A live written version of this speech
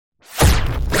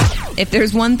If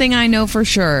there's one thing I know for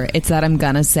sure, it's that I'm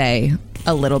gonna say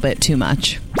a little bit too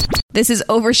much. This is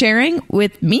Oversharing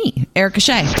with me, Erica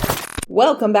Shea.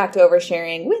 Welcome back to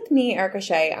Oversharing with me, Erica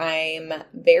Shea. I'm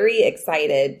very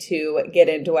excited to get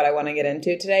into what I want to get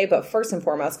into today, but first and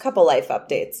foremost, a couple life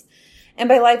updates. And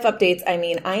by life updates, I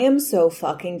mean I am so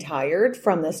fucking tired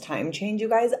from this time change, you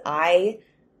guys. I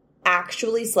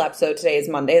actually slept, so today is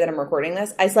Monday that I'm recording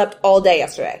this. I slept all day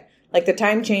yesterday. Like the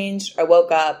time changed, I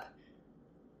woke up,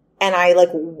 and I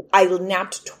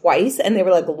napped twice, and they were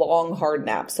like long, hard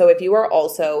naps. So if you are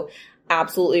also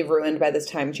absolutely ruined by this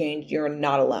time change, you're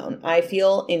not alone. I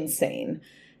feel insane.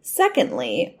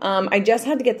 Secondly, I just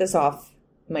had to get this off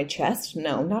my chest.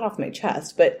 No, not off my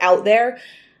chest, but out there.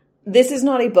 This is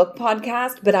not a book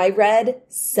podcast, but I read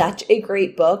such a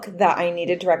great book that I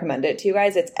needed to recommend it to you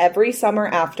guys. It's Every Summer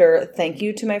After. Thank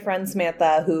you to my friend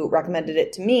Samantha who recommended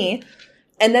it to me.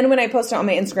 And then when I posted it on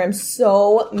my Instagram,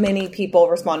 so many people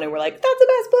responded and were like, that's the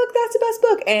best book, that's the best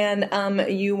book.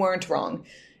 And you weren't wrong.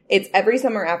 It's Every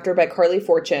Summer After by Carly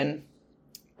Fortune.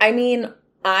 I mean,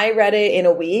 I read it in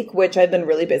a week, which I've been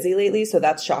really busy lately, so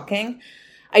that's shocking.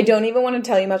 I don't even want to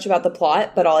tell you much about the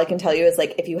plot, but all I can tell you is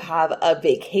like if you have a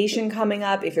vacation coming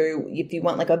up, if you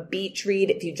want like a beach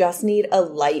read, if you just need a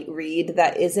light read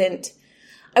that isn't,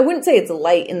 I wouldn't say it's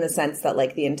light in the sense that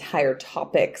like the entire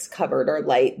topics covered are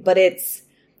light, but it's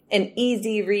an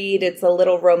easy read. It's a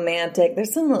little romantic.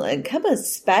 There's some like couple of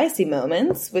spicy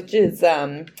moments, which is,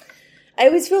 I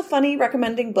always feel funny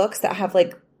recommending books that have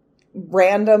like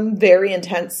random, very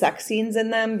intense sex scenes in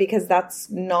them because that's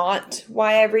not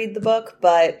why I read the book,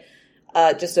 but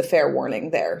just a fair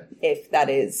warning there if that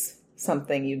is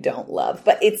something you don't love.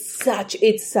 But it's such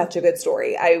a good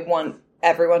story. I want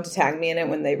everyone to tag me in it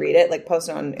when they read it, like post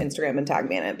it on Instagram and tag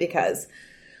me in it because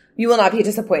you will not be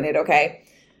disappointed, okay?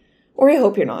 Or I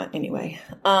hope you're not, anyway.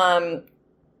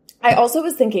 I also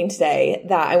was thinking today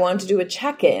that I wanted to do a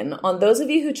check-in on those of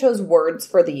you who chose words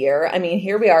for the year. I mean,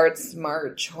 here we are. It's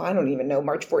March. I don't even know,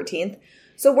 March 14th.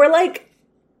 So we're like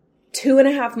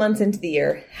 2.5 months into the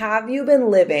year. Have you been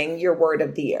living your word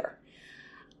of the year?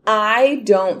 I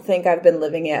don't think I've been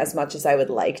living it as much as I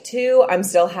would like to. I'm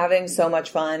still having so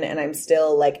much fun and I'm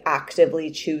still like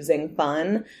actively choosing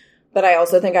fun. But I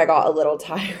also think I got a little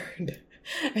tired.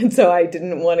 And so I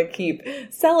didn't want to keep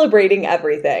celebrating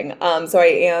everything. So I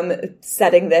am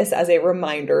setting this as a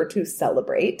reminder to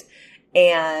celebrate.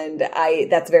 And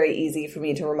that's very easy for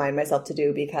me to remind myself to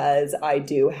do because I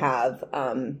do have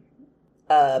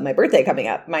my birthday coming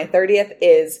up. My 30th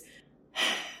is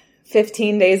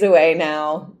 15 days away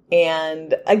now.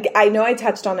 And I know I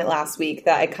touched on it last week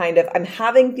that I'm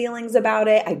having feelings about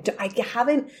it.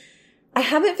 I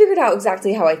haven't figured out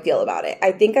exactly how I feel about it.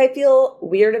 I think I feel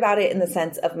weird about it in the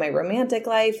sense of my romantic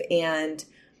life and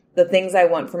the things I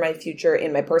want for my future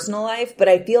in my personal life. But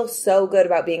I feel so good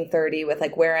about being 30 with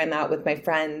like where I'm at with my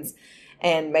friends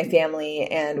and my family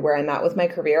and where I'm at with my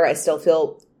career. I still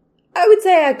feel, I would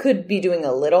say I could be doing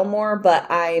a little more,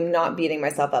 but I'm not beating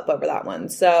myself up over that one.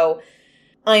 So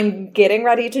I'm getting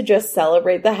ready to just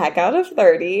celebrate the heck out of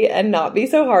 30 and not be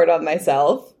so hard on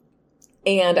myself.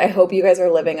 And I hope you guys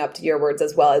are living up to your words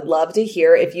as well. I'd love to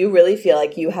hear if you really feel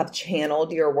like you have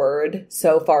channeled your word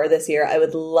so far this year. I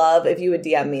would love if you would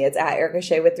DM me. It's at Erica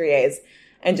Shea with 3 A's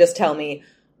and just tell me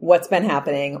what's been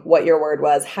happening, what your word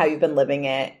was, how you've been living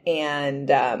it, and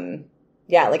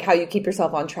like how you keep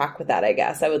yourself on track with that, I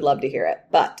guess. I would love to hear it.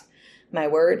 But my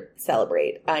word,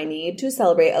 celebrate. I need to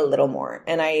celebrate a little more.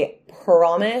 And I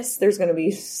promise there's going to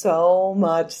be so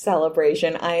much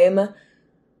celebration.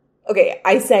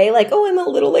 I say like, oh, I'm a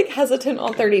little like hesitant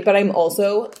on 30, but I'm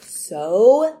also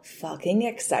so fucking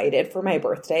excited for my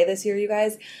birthday this year, you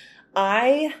guys.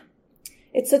 I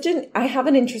have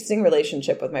an interesting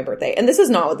relationship with my birthday. And this is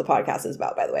not what the podcast is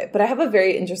about, by the way, but I have a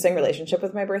very interesting relationship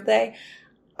with my birthday.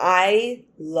 I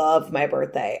love my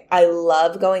birthday. I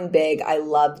love going big. I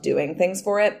love doing things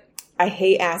for it. I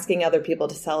hate asking other people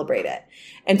to celebrate it.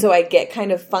 And so I get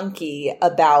kind of funky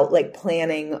about like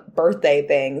planning birthday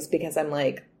things because I'm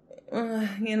like,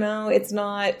 it's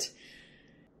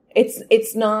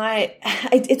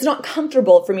not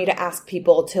comfortable for me to ask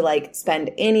people to like spend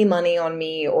any money on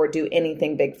me or do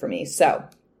anything big for me. So,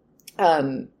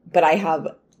 but I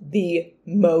have the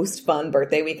most fun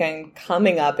birthday weekend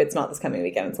coming up. It's not this coming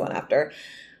weekend. It's one after.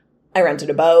 I rented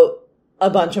a boat. A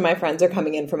bunch of my friends are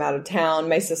coming in from out of town.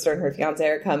 My sister and her fiance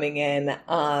are coming in.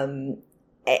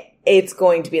 It's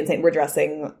going to be insane. We're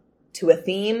dressing to a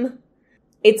theme.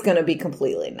 It's going to be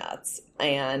completely nuts.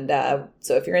 And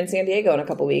so if you're in San Diego in a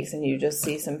couple weeks and you just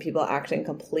see some people acting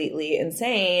completely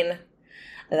insane,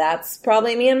 that's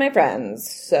probably me and my friends.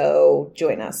 So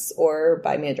join us or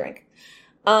buy me a drink.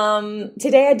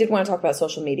 Today I did want to talk about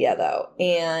social media though.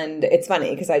 And it's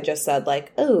funny because I just said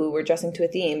like, oh, we're dressing to a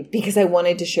theme because I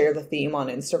wanted to share the theme on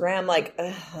Instagram. Like,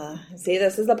 see,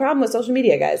 this is the problem with social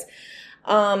media, guys.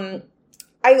 I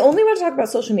only want to talk about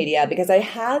social media because I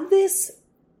had this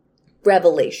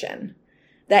revelation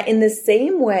that in the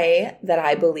same way that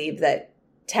I believe that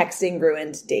texting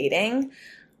ruined dating,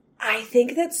 I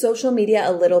think that social media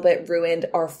a little bit ruined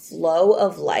our flow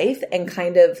of life and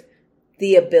kind of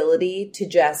the ability to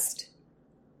just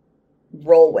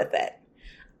roll with it.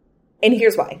 And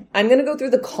here's why. I'm going to go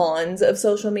through the cons of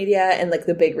social media and like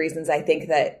the big reasons I think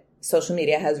that social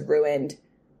media has ruined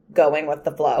going with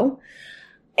the flow.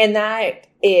 And that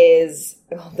is,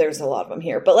 there's a lot of them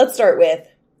here, but let's start with,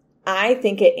 I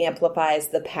think it amplifies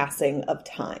the passing of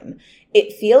time.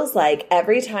 It feels like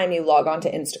every time you log on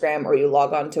to Instagram or you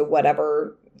log on to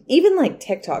whatever, even like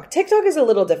TikTok is a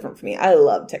little different for me. I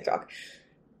love TikTok.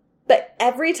 But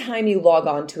every time you log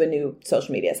on to a new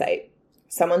social media site,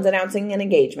 someone's announcing an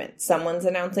engagement, someone's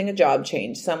announcing a job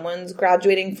change, someone's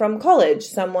graduating from college,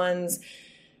 someone's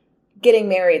getting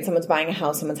married, someone's buying a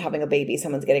house, someone's having a baby,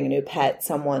 someone's getting a new pet,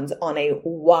 someone's on a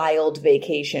wild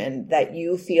vacation that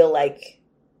you feel like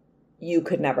you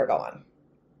could never go on.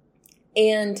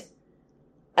 And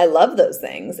I love those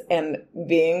things. And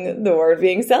being the word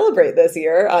being celebrate this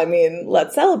year, I mean,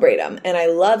 let's celebrate them. And I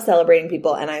love celebrating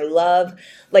people. And I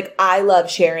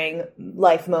love sharing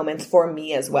life moments for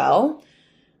me as well.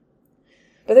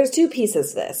 But there's two pieces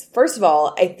to this. First of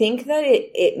all, I think that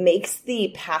it makes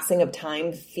the passing of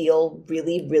time feel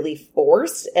really, really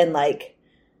forced and like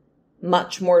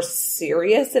much more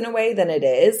serious in a way than it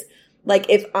is. Like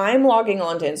if I'm logging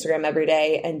on to Instagram every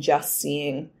day and just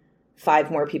seeing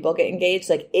 5 more people get engaged,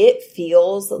 like it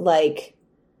feels like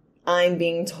I'm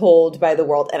being told by the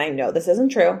world, and I know this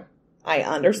isn't true. I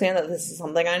understand that this is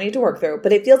something I need to work through,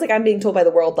 but it feels like I'm being told by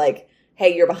the world like,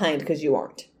 hey, you're behind because you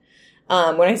aren't.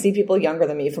 When I see people younger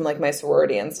than me from like my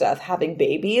sorority and stuff having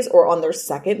babies or on their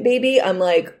second baby, I'm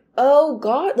like, oh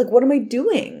God, like what am I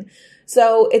doing?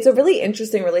 So it's a really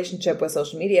interesting relationship with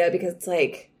social media because it's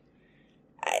like,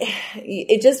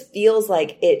 it just feels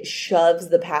like it shoves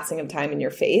the passing of time in your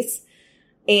face.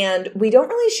 And we don't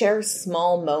really share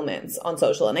small moments on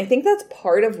social. And I think that's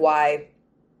part of why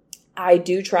I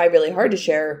do try really hard to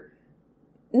share.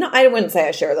 No, I wouldn't say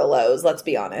I share the lows. Let's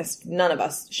be honest. None of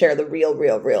us share the real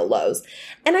lows.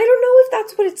 And I don't know if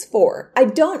that's what it's for. I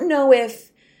don't know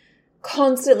if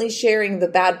constantly sharing the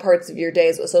bad parts of your day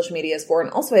is what social media is for.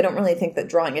 And also, I don't really think that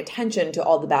drawing attention to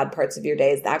all the bad parts of your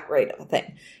day is that great of a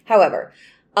thing. However,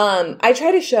 I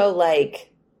try to show like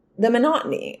the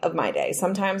monotony of my day.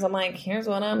 Sometimes I'm like, here's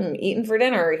what I'm eating for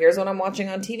dinner. Here's what I'm watching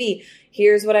on TV.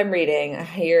 Here's what I'm reading.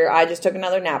 Here, I just took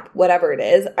another nap, whatever it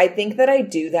is. I think that I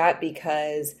do that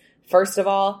because, first of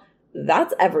all,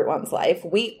 that's everyone's life.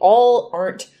 We all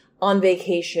aren't on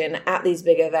vacation at these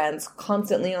big events,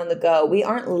 constantly on the go. We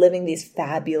aren't living these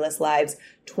fabulous lives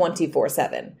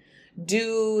 24/7.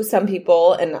 Do some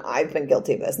people, and I've been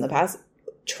guilty of this in the past,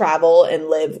 travel and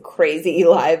live crazy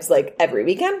lives like every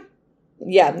weekend?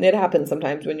 Yeah, it happens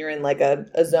sometimes when you're in like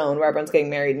a zone where everyone's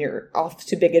getting married and you're off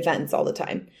to big events all the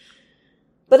time.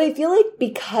 But I feel like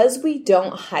because we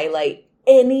don't highlight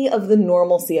any of the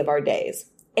normalcy of our days,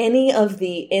 any of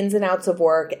the ins and outs of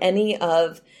work, any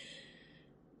of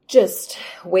just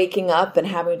waking up and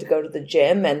having to go to the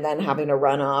gym and then having to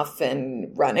run off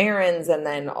and run errands and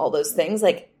then all those things,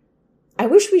 like I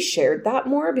wish we shared that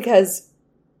more because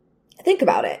think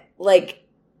about it. Like,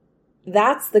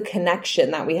 that's the connection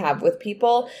that we have with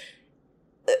people.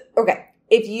 Okay,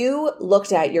 if you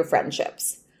looked at your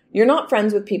friendships, you're not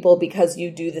friends with people because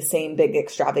you do the same big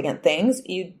extravagant things.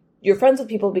 You're friends with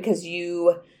people because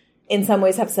you, in some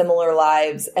ways, have similar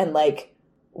lives and like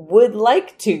would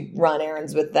like to run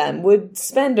errands with them, would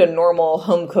spend a normal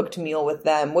home-cooked meal with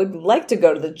them, would like to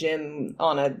go to the gym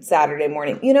on a Saturday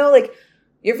morning. You know, like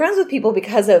you're friends with people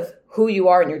because of who you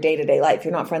are in your day-to-day life.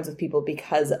 You're not friends with people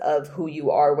because of who you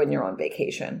are when you're on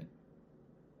vacation.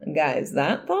 And guys,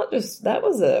 that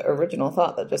was an original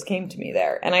thought that just came to me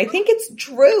there. And I think it's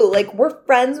true. Like, we're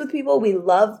friends with people. We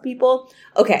love people.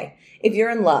 Okay, if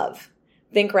you're in love,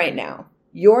 think right now.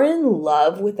 You're in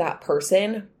love with that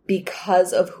person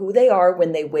because of who they are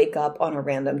when they wake up on a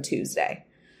random Tuesday.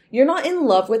 You're not in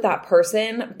love with that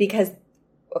person because,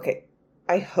 okay,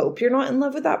 I hope you're not in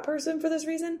love with that person for this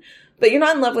reason, but you're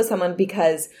not in love with someone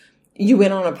because you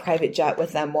went on a private jet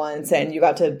with them once and you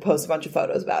got to post a bunch of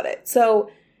photos about it. So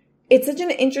it's such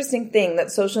an interesting thing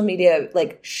that social media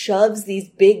like shoves these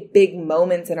big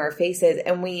moments in our faces,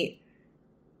 and we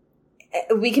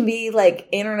can be like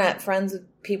internet friends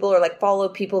with people or like follow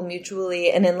people mutually.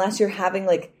 And unless you're having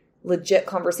like legit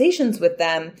conversations with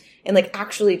them and like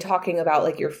actually talking about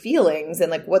like your feelings and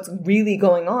like what's really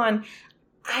going on,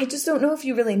 I just don't know if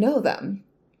you really know them.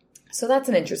 So that's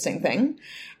an interesting thing.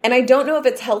 And I don't know if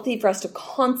it's healthy for us to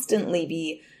constantly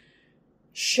be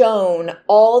shown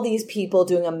all these people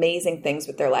doing amazing things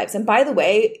with their lives. And by the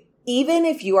way, even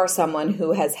if you are someone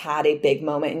who has had a big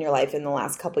moment in your life in the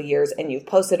last couple of years and you've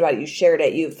posted about it, you shared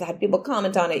it, you've had people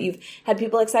comment on it, you've had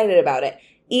people excited about it.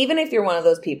 Even if you're one of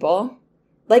those people,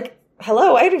 like,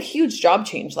 hello, I had a huge job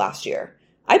change last year.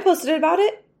 I posted about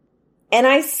it. And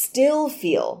I still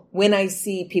feel, when I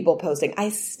see people posting, I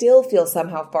still feel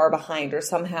somehow far behind or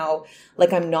somehow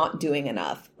like I'm not doing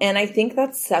enough. And I think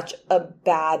that's such a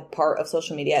bad part of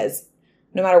social media is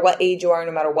no matter what age you are,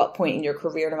 no matter what point in your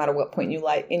career, no matter what point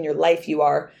in your life you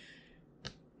are,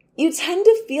 you tend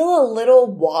to feel a little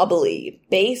wobbly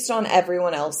based on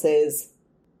everyone else's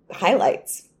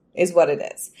highlights is what it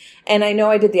is. And I know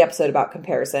I did the episode about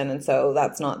comparison, and so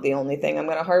that's not the only thing I'm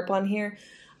going to harp on here.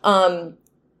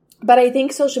 But I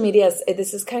think social media,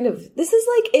 this is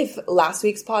like if last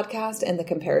week's podcast and the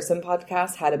comparison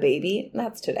podcast had a baby,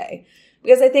 that's today.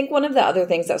 Because I think one of the other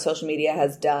things that social media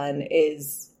has done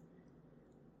is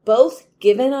both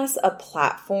given us a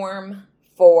platform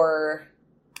for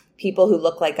people who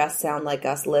look like us, sound like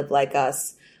us, live like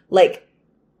us. Like,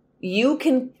 you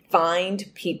can find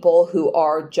people who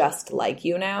are just like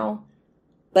you now.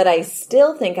 But I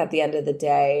still think at the end of the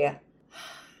day,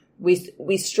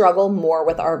 we struggle more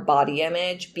with our body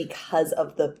image because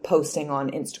of the posting on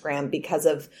Instagram, because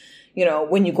of, you know,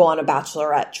 when you go on a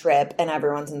bachelorette trip and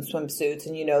everyone's in swimsuits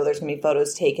and you know there's going to be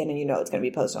photos taken and you know it's going to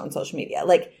be posted on social media.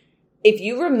 Like, if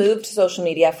you removed social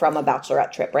media from a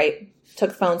bachelorette trip, right,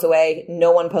 took phones away,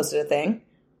 no one posted a thing,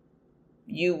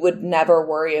 you would never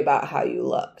worry about how you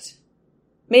looked.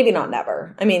 Maybe not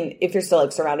never. I mean, if you're still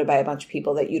like surrounded by a bunch of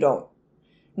people that you don't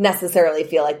necessarily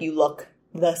feel like you look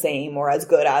the same or as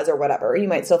good as or whatever, you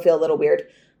might still feel a little weird.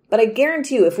 But I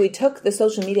guarantee you, if we took the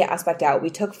social media aspect out, we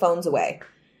took phones away,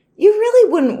 you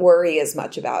really wouldn't worry as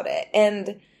much about it.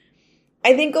 And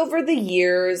I think over the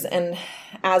years, and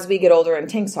as we get older, and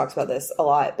Tinks talks about this a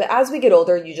lot, but as we get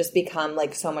older, you just become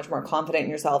like so much more confident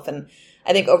in yourself. And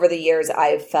I think over the years,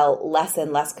 I've felt less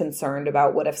and less concerned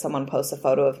about what if someone posts a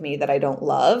photo of me that I don't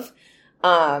love.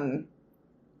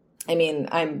 I mean,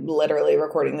 I'm literally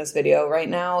recording this video right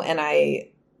now, and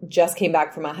I just came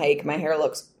back from a hike. My hair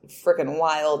looks freaking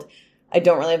wild. I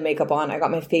don't really have makeup on. I got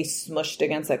my face smushed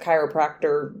against a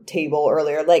chiropractor table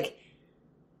earlier. Like,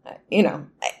 you know,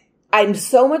 I'm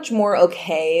so much more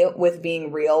okay with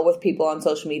being real with people on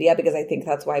social media because I think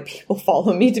that's why people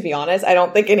follow me, to be honest. I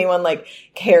don't think anyone like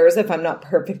cares if I'm not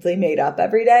perfectly made up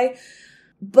every day.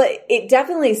 But it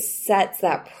definitely sets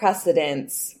that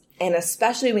precedence. And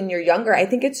especially when you're younger, I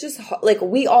think it's just like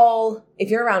we all,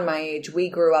 if you're around my age, we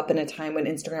grew up in a time when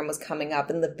Instagram was coming up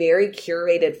and the very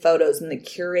curated photos and the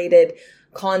curated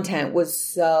content was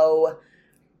so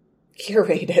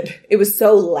curated. It was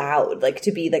so loud, like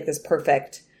to be like this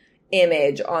perfect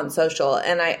image on social.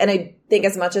 And I think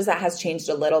as much as that has changed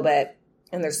a little bit,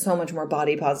 and there's so much more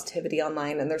body positivity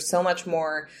online, and there's so much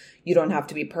more you don't have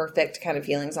to be perfect kind of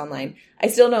feelings online, I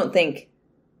still don't think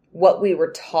what we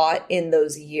were taught in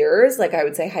those years, like I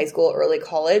would say high school, early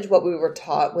college, what we were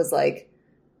taught was like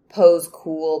pose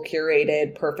cool,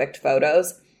 curated, perfect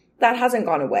photos. That hasn't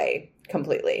gone away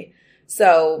completely.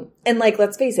 So, and like,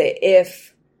 let's face it,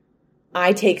 if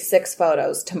I take 6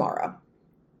 photos tomorrow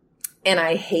and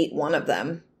I hate one of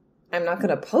them, I'm not going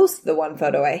to post the one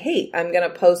photo I hate. I'm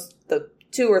going to post the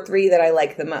 2 or 3 that I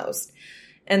like the most.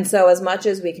 And so as much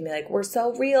as we can be like, we're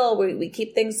so real, we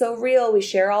keep things so real, we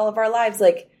share all of our lives,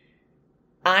 like,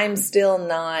 I'm still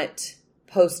not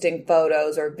posting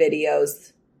photos or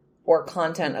videos or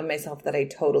content of myself that I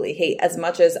totally hate. As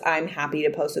much as I'm happy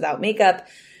to post without makeup,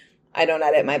 I don't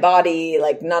edit my body,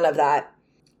 like none of that.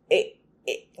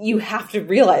 You have to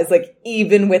realize, like,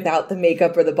 even without the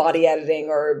makeup or the body editing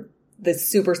or the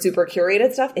super, super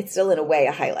curated stuff, it's still in a way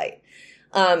a highlight.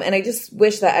 And I just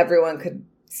wish that everyone could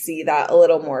see that a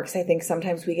little more, because I think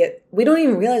sometimes we don't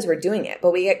even realize we're doing it,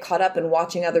 but we get caught up in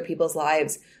watching other people's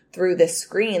lives through this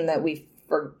screen that we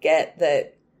forget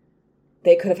that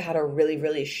they could have had a really,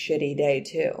 really shitty day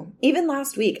too. Even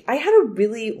last week, I had a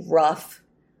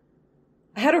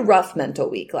rough mental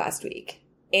week last week.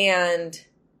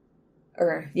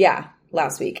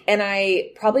 Last week. And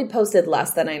I probably posted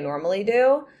less than I normally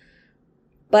do,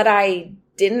 but I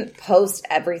didn't post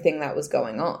everything that was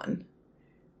going on.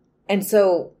 And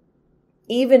so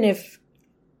even if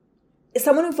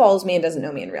someone who follows me and doesn't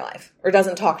know me in real life or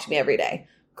doesn't talk to me every day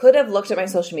could have looked at my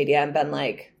social media and been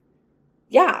like,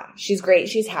 yeah, she's great.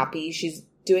 She's happy. She's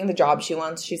doing the job she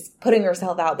wants. She's putting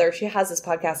herself out there. She has this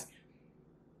podcast.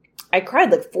 I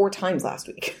cried like 4 times last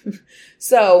week.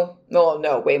 So, well,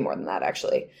 no, way more than that,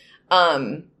 actually.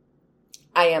 I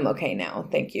am okay now.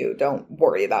 Thank you. Don't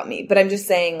worry about me. But I'm just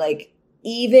saying, like,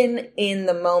 even in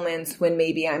the moments when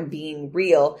maybe I'm being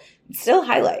real, still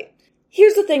highlight.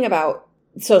 Here's the thing about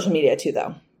social media too,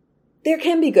 though. There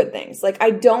can be good things. Like,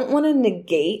 I don't want to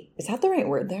negate. Is that the right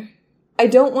word there? I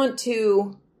don't want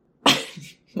to.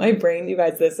 My brain, you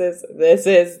guys, this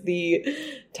is the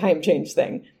time change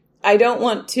thing. I don't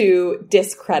want to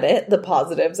discredit the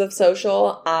positives of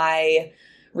social. I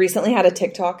recently had a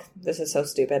TikTok. This is so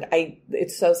stupid.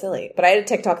 It's so silly. But I had a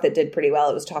TikTok that did pretty well.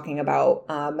 It was talking about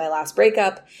my last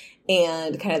breakup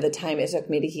and kind of the time it took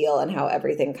me to heal and how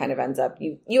everything kind of ends up.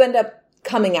 You end up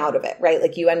coming out of it, right?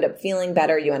 Like, you end up feeling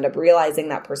better. You end up realizing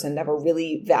that person never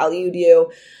really valued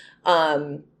you.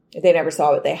 They never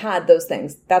saw what they had, those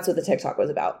things. That's what the TikTok was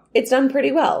about. It's done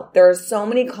pretty well. There are so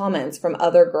many comments from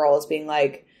other girls being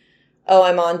like, oh,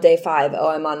 I'm on day 5. Oh,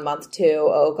 I'm on month 2.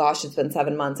 Oh gosh, it's been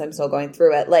 7 months. I'm still going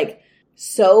through it. Like,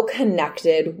 so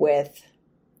connected with,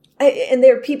 and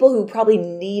there are people who probably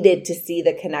needed to see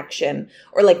the connection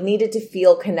or like needed to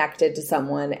feel connected to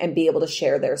someone and be able to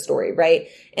share their story, right?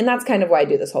 And that's kind of why I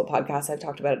do this whole podcast. I've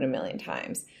talked about it a million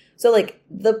times. So like,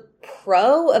 the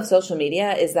pro of social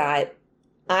media is that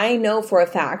I know for a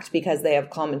fact, because they have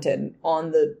commented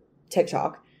on the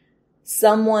TikTok,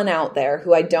 someone out there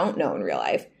who I don't know in real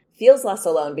life feels less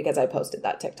alone because I posted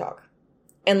that TikTok.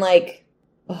 And like,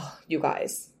 oh, you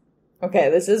guys. Okay,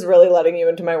 this is really letting you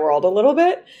into my world a little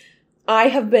bit. I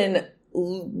have been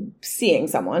seeing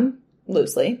someone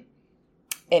loosely,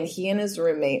 and he and his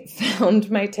roommate found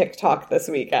my TikTok this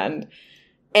weekend.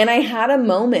 And I had a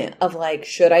moment of like,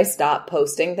 should I stop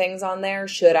posting things on there?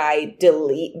 Should I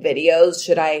delete videos?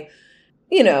 Should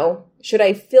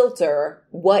I filter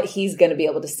what he's going to be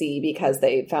able to see because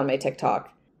they found my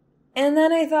TikTok? And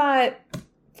then I thought,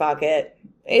 fuck it.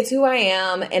 It's who I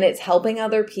am, and it's helping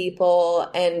other people.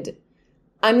 And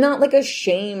I'm not like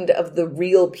ashamed of the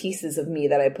real pieces of me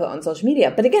that I put on social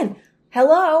media. But again,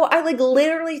 hello, I like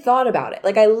literally thought about it.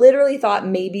 Like, I literally thought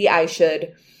maybe I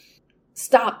should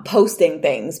stop posting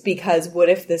things because what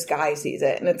if this guy sees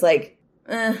it? And it's like,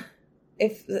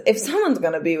 if someone's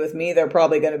going to be with me, they're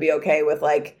probably going to be okay with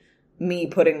like me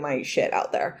putting my shit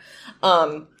out there.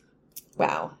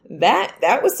 Wow.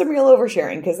 That was some real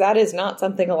oversharing, because that is not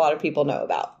something a lot of people know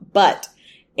about. But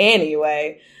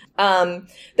anyway,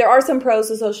 there are some pros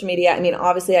to social media. I mean,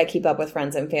 obviously I keep up with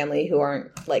friends and family who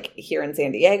aren't like here in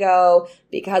San Diego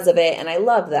because of it. And I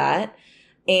love that.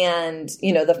 And,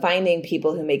 you know, the finding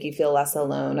people who make you feel less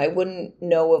alone. I wouldn't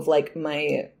know of like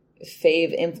my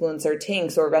fave influencer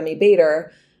Tinks or Remy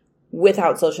Bader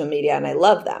without social media, and I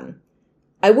love them.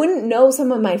 I wouldn't know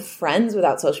some of my friends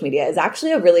without social media is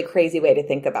actually a really crazy way to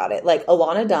think about it. Like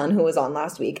Alana Dunn, who was on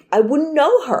last week, I wouldn't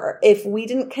know her if we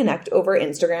didn't connect over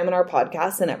Instagram and our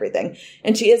podcasts and everything.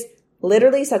 And she is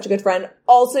literally such a good friend.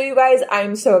 Also, you guys,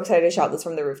 I'm so excited to shout this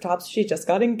from the rooftops. She just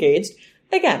got engaged.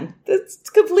 Again, it's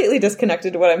completely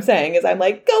disconnected to what I'm saying is I'm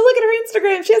like, go look at her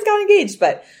Instagram. She has got engaged,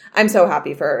 but I'm so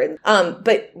happy for her.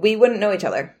 But we wouldn't know each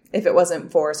other if it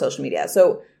wasn't for social media.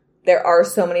 So there are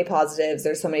so many positives.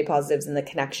 There's so many positives in the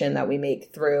connection that we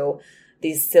make through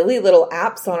these silly little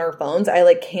apps on our phones. I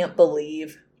like can't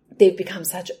believe they've become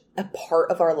such a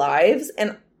part of our lives,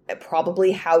 and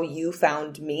probably how you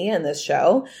found me in this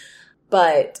show.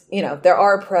 But, you know, there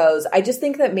are pros. I just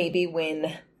think that maybe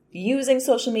when using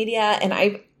social media, and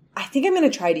I think I'm going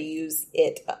to try to use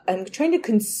it. I'm trying to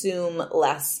consume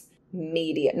less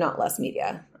media, not less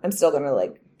media. I'm still going to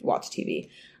like watch TV.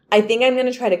 I think I'm going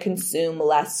to try to consume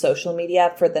less social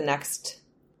media for the next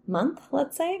month,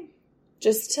 let's say,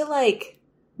 just to like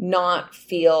not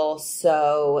feel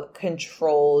so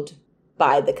controlled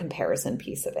by the comparison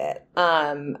piece of it.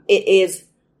 It is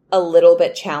a little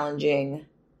bit challenging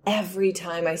every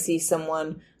time I see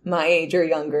someone my age or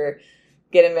younger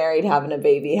getting married, having a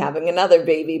baby, having another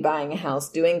baby, buying a house,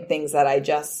 doing things that I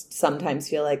just sometimes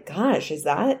feel like, gosh, is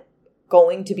that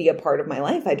going to be a part of my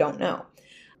life? I don't know.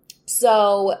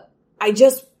 So I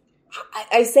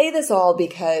say this all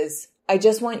because I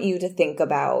just want you to think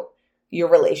about your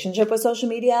relationship with social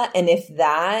media. And if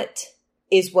that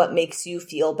is what makes you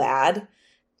feel bad,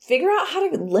 figure out how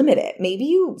to limit it. Maybe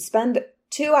you spend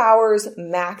 2 hours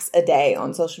max a day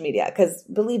on social media. Because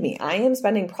believe me, I am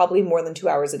spending probably more than 2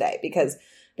 hours a day, because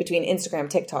between Instagram,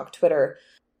 TikTok, Twitter,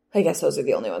 I guess those are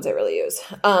the only ones I really use.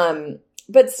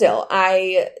 But still,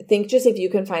 I think just if you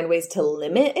can find ways to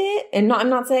limit it, and I'm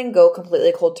not saying go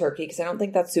completely cold turkey, because I don't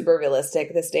think that's super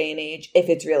realistic this day and age. If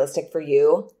it's realistic for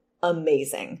you,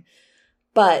 amazing.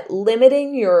 But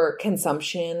limiting your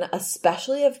consumption,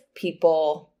 especially of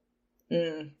people,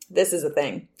 this is a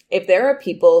thing. If there are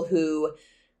people who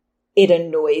it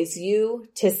annoys you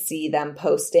to see them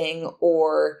posting,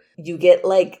 or you get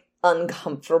like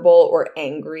uncomfortable or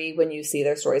angry when you see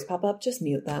their stories pop up, just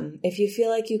mute them. If you feel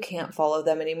like you can't follow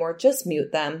them anymore, just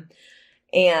mute them.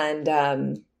 And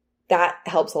that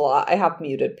helps a lot. I have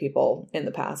muted people in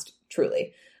the past,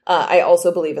 truly. I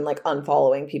also believe in like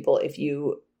unfollowing people.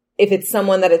 If it's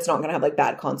someone that it's not going to have like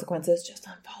bad consequences, just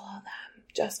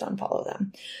unfollow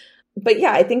them. But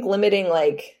yeah, I think limiting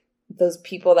like those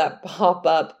people that pop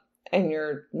up and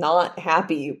you're not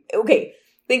happy. Okay,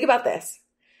 think about this.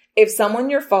 If someone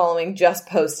you're following just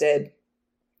posted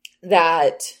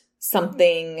that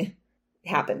something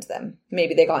happened to them,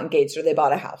 maybe they got engaged or they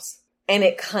bought a house, and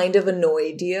it kind of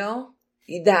annoyed you,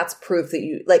 that's proof that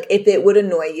you, like, if it would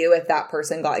annoy you if that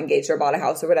person got engaged or bought a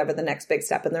house or whatever the next big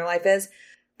step in their life is,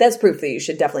 that's proof that you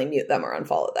should definitely mute them or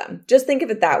unfollow them. Just think of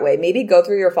it that way. Maybe go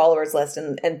through your followers list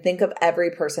and think of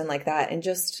every person like that and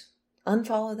just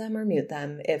unfollow them or mute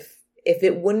them if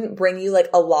it wouldn't bring you like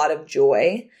a lot of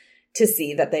joy to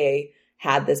see that they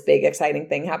had this big exciting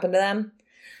thing happen to them.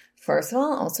 First of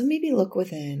all, also maybe look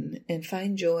within and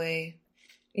find joy,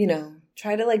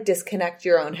 try to like disconnect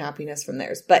your own happiness from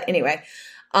theirs. But anyway,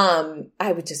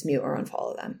 I would just mute or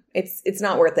unfollow them. It's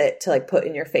not worth it to like put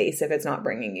in your face if it's not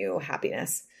bringing you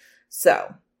happiness.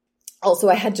 So also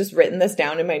I had just written this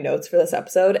down in my notes for this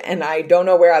episode, and I don't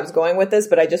know where I was going with this,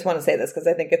 but I just want to say this because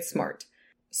I think it's smart.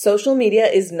 Social media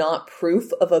is not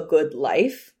proof of a good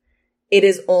life. It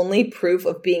is only proof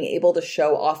of being able to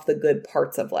show off the good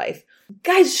parts of life.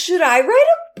 Guys, should I write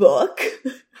a book?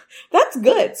 That's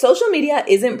good. Social media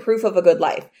isn't proof of a good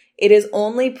life. It is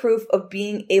only proof of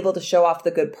being able to show off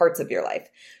the good parts of your life.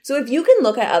 So if you can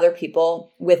look at other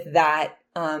people with that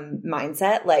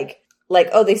mindset, like,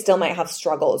 oh, they still might have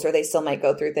struggles or they still might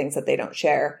go through things that they don't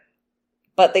share,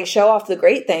 but they show off the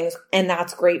great things and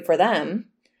that's great for them,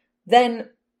 then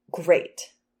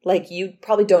great. Like, you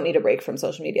probably don't need a break from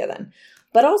social media then.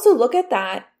 But also look at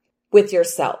that with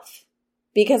yourself,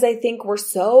 because I think we're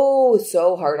so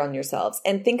hard on yourselves.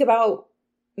 And think about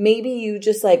maybe you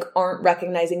just like aren't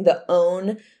recognizing the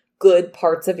own good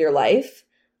parts of your life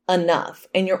enough,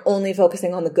 and you're only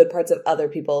focusing on the good parts of other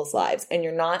people's lives, and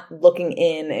you're not looking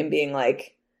in and being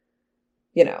like,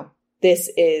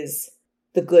 this is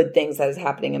the good things that is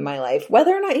happening in my life.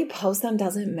 Whether or not you post them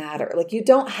doesn't matter. Like, you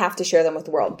don't have to share them with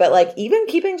the world, but like even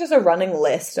keeping just a running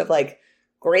list of like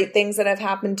great things that have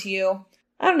happened to you,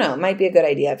 I don't know, it might be a good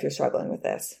idea if you're struggling with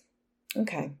this.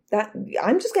 Okay,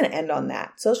 I'm just going to end on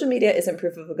that. Social media isn't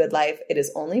proof of a good life. It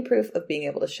is only proof of being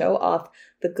able to show off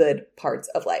the good parts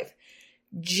of life.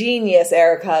 Genius,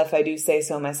 Erica, if I do say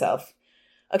so myself.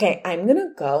 Okay, I'm going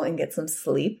to go and get some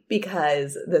sleep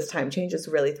because this time change is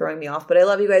really throwing me off. But I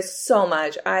love you guys so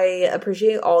much. I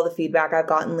appreciate all the feedback I've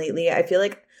gotten lately. I feel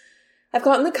like I've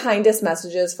gotten the kindest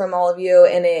messages from all of you.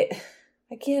 And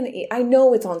I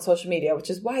know it's on social media, which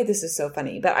is why this is so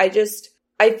funny. But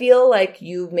I feel like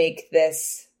you make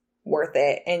this worth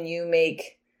it. And you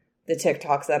make the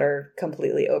TikToks that are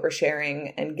completely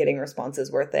oversharing and getting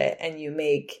responses worth it. And you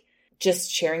make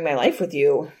just sharing my life with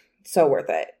you so worth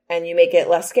it. And you make it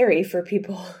less scary for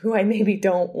people who I maybe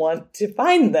don't want to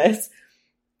find this,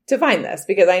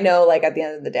 because I know, like, at the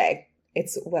end of the day,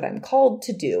 it's what I'm called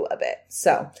to do a bit.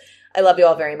 So I love you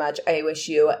all very much. I wish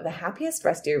you the happiest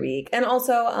rest of your week. And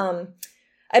also,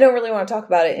 I don't really want to talk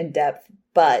about it in depth,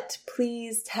 but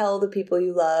please tell the people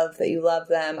you love that you love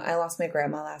them. I lost my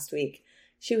grandma last week.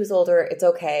 She was older. It's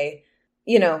okay.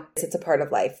 It's a part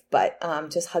of life, but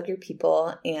just hug your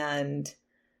people and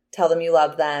tell them you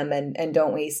love them, and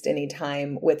don't waste any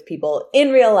time with people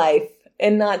in real life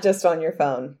and not just on your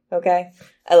phone. Okay?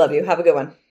 I love you. Have a good one.